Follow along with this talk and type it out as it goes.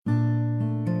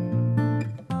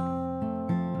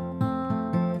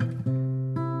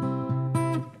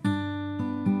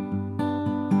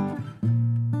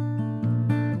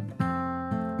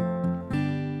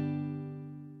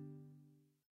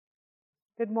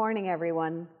Good morning,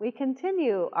 everyone. We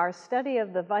continue our study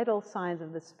of the vital signs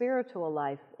of the spiritual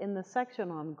life in the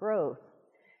section on growth.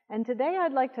 And today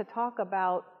I'd like to talk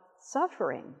about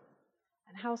suffering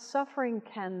and how suffering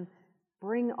can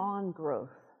bring on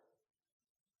growth.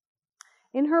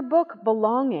 In her book,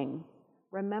 Belonging,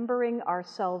 Remembering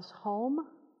Ourselves Home,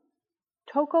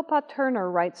 Toko-Pa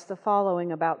Turner writes the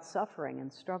following about suffering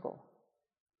and struggle.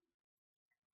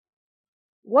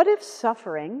 What if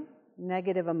suffering,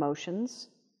 negative emotions,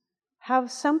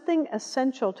 have something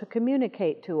essential to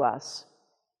communicate to us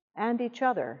and each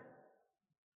other?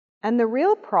 And the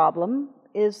real problem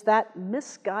is that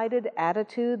misguided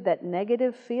attitude that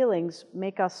negative feelings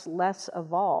make us less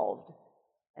evolved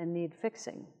and need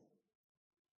fixing.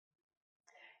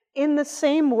 In the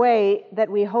same way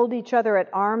that we hold each other at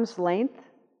arm's length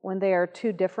when they are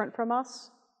too different from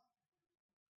us,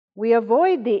 we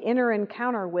avoid the inner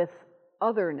encounter with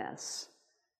otherness,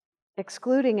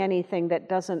 excluding anything that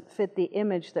doesn't fit the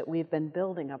image that we've been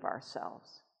building of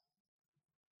ourselves.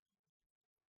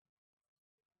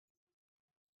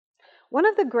 One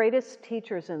of the greatest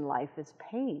teachers in life is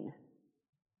pain.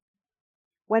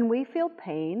 When we feel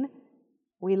pain,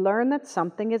 we learn that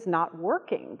something is not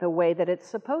working the way that it's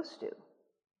supposed to.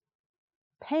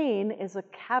 Pain is a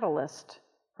catalyst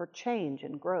for change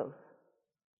and growth.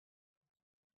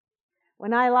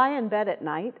 When I lie in bed at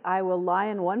night, I will lie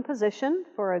in one position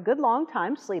for a good long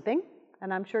time sleeping,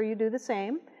 and I'm sure you do the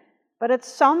same. But at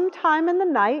some time in the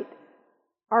night,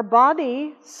 our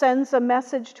body sends a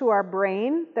message to our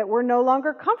brain that we're no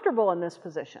longer comfortable in this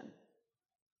position.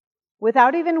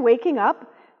 Without even waking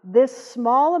up, this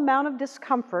small amount of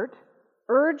discomfort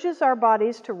urges our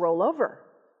bodies to roll over,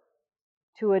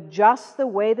 to adjust the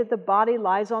way that the body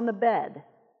lies on the bed.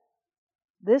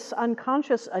 This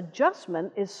unconscious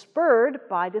adjustment is spurred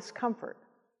by discomfort.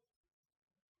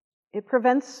 It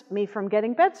prevents me from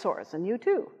getting bed sores, and you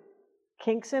too,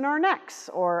 kinks in our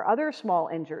necks, or other small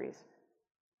injuries.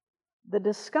 The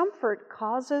discomfort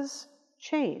causes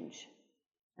change,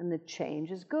 and the change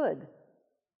is good.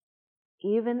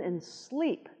 Even in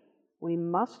sleep, we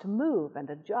must move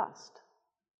and adjust.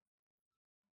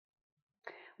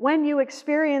 When you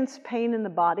experience pain in the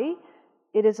body,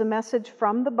 it is a message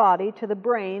from the body to the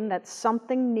brain that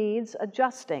something needs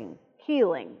adjusting,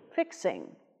 healing, fixing.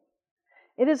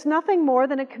 It is nothing more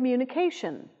than a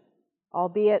communication,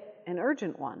 albeit an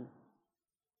urgent one.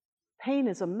 Pain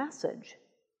is a message.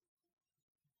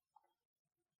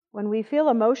 When we feel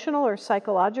emotional or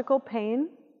psychological pain,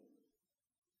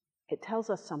 it tells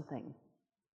us something.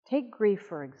 Take grief,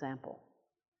 for example.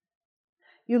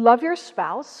 You love your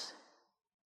spouse,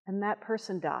 and that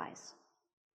person dies.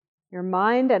 Your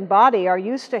mind and body are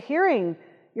used to hearing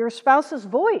your spouse's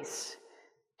voice,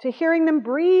 to hearing them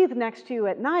breathe next to you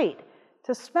at night,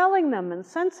 to smelling them and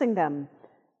sensing them,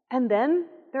 and then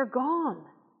they're gone.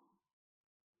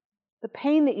 The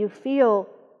pain that you feel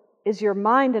is your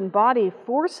mind and body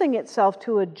forcing itself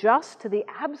to adjust to the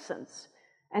absence,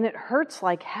 and it hurts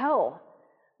like hell.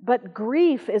 But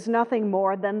grief is nothing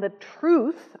more than the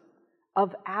truth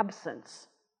of absence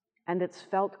and its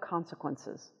felt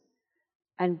consequences.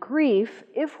 And grief,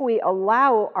 if we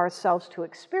allow ourselves to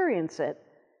experience it,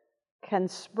 can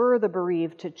spur the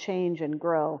bereaved to change and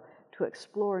grow, to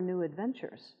explore new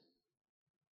adventures.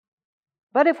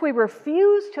 But if we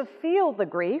refuse to feel the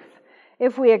grief,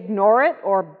 if we ignore it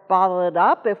or bottle it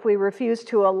up, if we refuse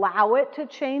to allow it to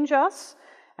change us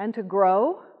and to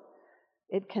grow,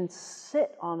 it can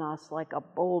sit on us like a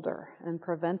boulder and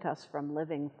prevent us from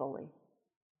living fully.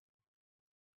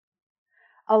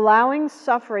 Allowing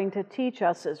suffering to teach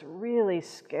us is really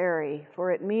scary,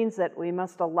 for it means that we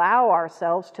must allow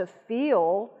ourselves to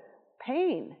feel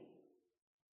pain.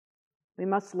 We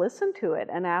must listen to it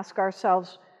and ask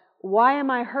ourselves, why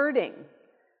am I hurting?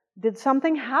 Did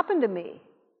something happen to me?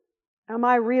 Am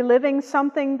I reliving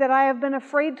something that I have been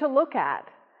afraid to look at?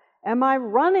 Am I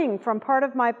running from part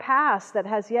of my past that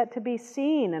has yet to be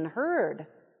seen and heard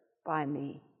by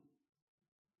me?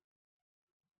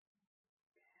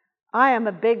 I am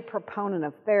a big proponent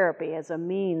of therapy as a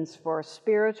means for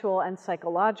spiritual and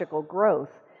psychological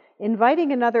growth.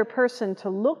 Inviting another person to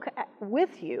look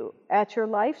with you at your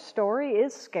life story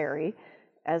is scary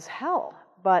as hell,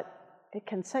 but it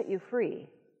can set you free.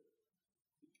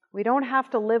 We don't have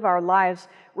to live our lives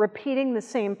repeating the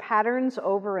same patterns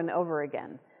over and over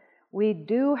again. We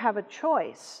do have a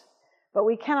choice, but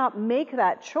we cannot make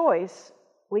that choice.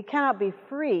 We cannot be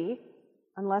free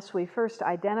unless we first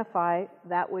identify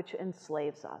that which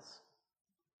enslaves us.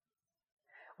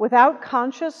 Without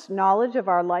conscious knowledge of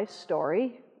our life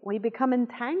story, we become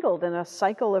entangled in a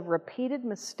cycle of repeated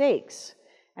mistakes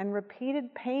and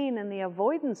repeated pain and the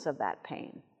avoidance of that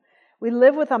pain. We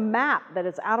live with a map that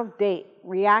is out of date,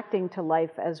 reacting to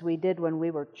life as we did when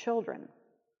we were children,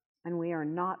 and we are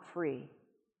not free.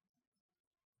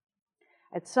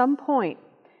 At some point,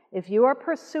 if you are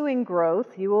pursuing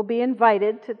growth, you will be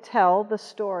invited to tell the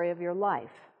story of your life.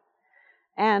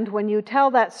 And when you tell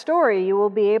that story, you will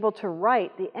be able to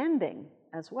write the ending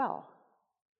as well.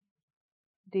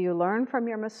 Do you learn from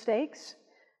your mistakes?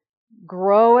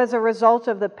 Grow as a result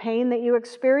of the pain that you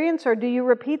experience, or do you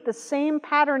repeat the same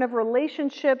pattern of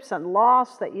relationships and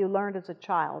loss that you learned as a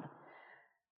child?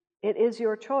 It is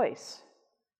your choice.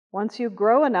 Once you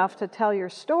grow enough to tell your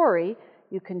story,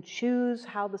 you can choose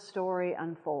how the story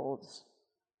unfolds.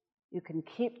 You can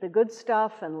keep the good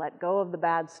stuff and let go of the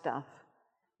bad stuff.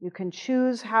 You can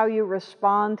choose how you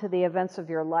respond to the events of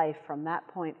your life from that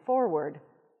point forward.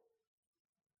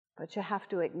 But you have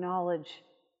to acknowledge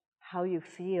how you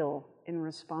feel in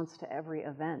response to every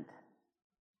event.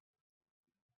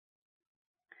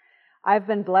 I've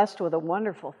been blessed with a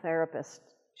wonderful therapist.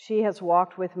 She has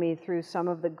walked with me through some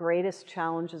of the greatest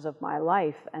challenges of my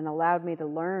life and allowed me to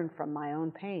learn from my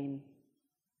own pain.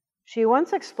 She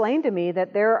once explained to me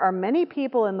that there are many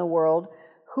people in the world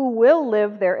who will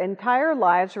live their entire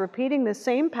lives repeating the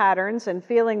same patterns and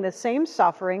feeling the same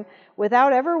suffering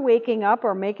without ever waking up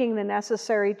or making the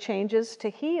necessary changes to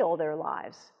heal their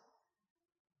lives.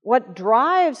 What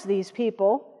drives these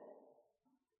people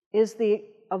is the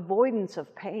avoidance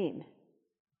of pain.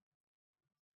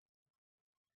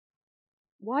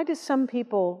 Why do some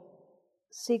people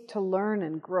seek to learn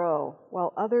and grow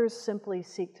while others simply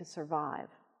seek to survive?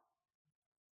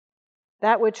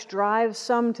 That which drives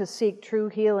some to seek true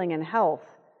healing and health,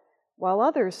 while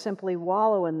others simply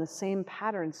wallow in the same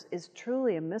patterns, is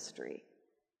truly a mystery.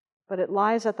 But it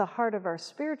lies at the heart of our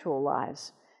spiritual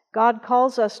lives. God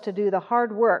calls us to do the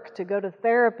hard work, to go to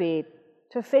therapy,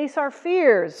 to face our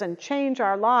fears and change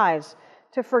our lives,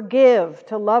 to forgive,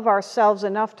 to love ourselves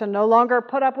enough to no longer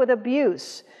put up with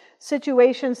abuse,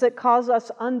 situations that cause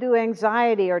us undue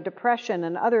anxiety or depression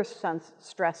and other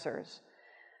stressors.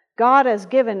 God has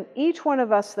given each one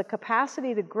of us the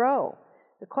capacity to grow.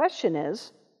 The question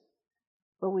is,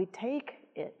 will we take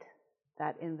it,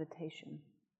 that invitation?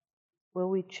 Will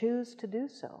we choose to do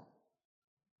so?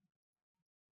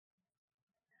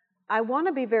 I want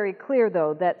to be very clear,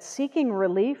 though, that seeking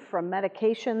relief from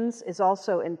medications is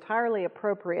also entirely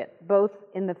appropriate, both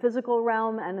in the physical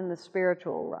realm and in the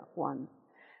spiritual one.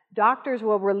 Doctors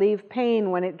will relieve pain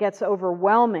when it gets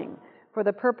overwhelming for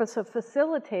the purpose of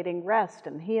facilitating rest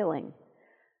and healing.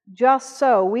 Just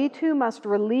so, we too must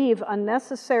relieve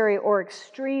unnecessary or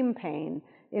extreme pain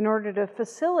in order to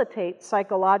facilitate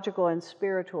psychological and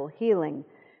spiritual healing,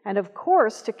 and of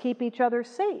course, to keep each other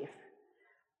safe.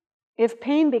 If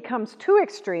pain becomes too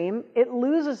extreme, it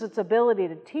loses its ability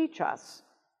to teach us.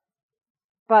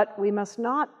 But we must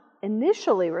not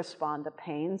initially respond to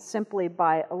pain simply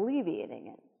by alleviating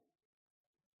it.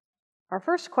 Our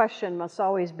first question must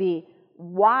always be,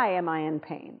 why am I in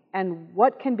pain? And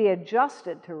what can be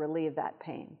adjusted to relieve that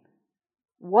pain?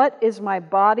 What is my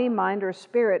body, mind, or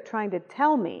spirit trying to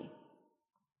tell me?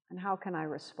 And how can I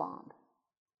respond?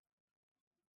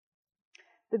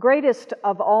 The greatest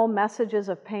of all messages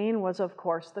of pain was, of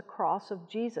course, the cross of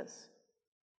Jesus.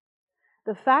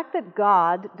 The fact that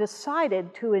God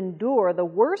decided to endure the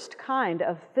worst kind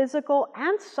of physical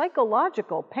and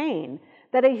psychological pain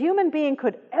that a human being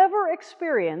could ever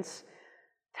experience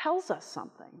tells us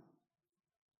something.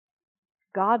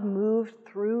 God moved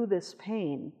through this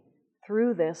pain,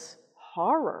 through this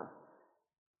horror,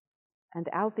 and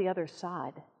out the other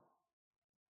side.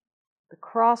 The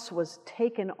cross was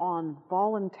taken on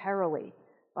voluntarily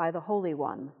by the Holy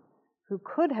One, who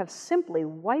could have simply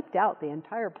wiped out the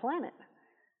entire planet.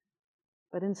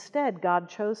 But instead, God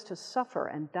chose to suffer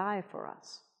and die for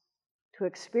us, to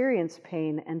experience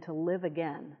pain and to live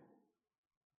again.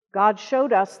 God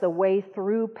showed us the way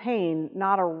through pain,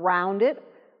 not around it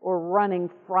or running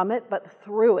from it, but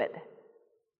through it.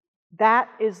 That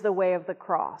is the way of the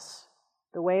cross,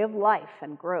 the way of life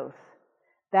and growth.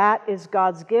 That is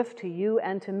God's gift to you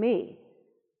and to me.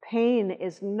 Pain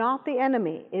is not the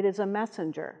enemy, it is a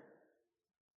messenger.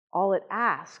 All it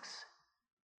asks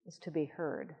is to be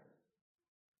heard.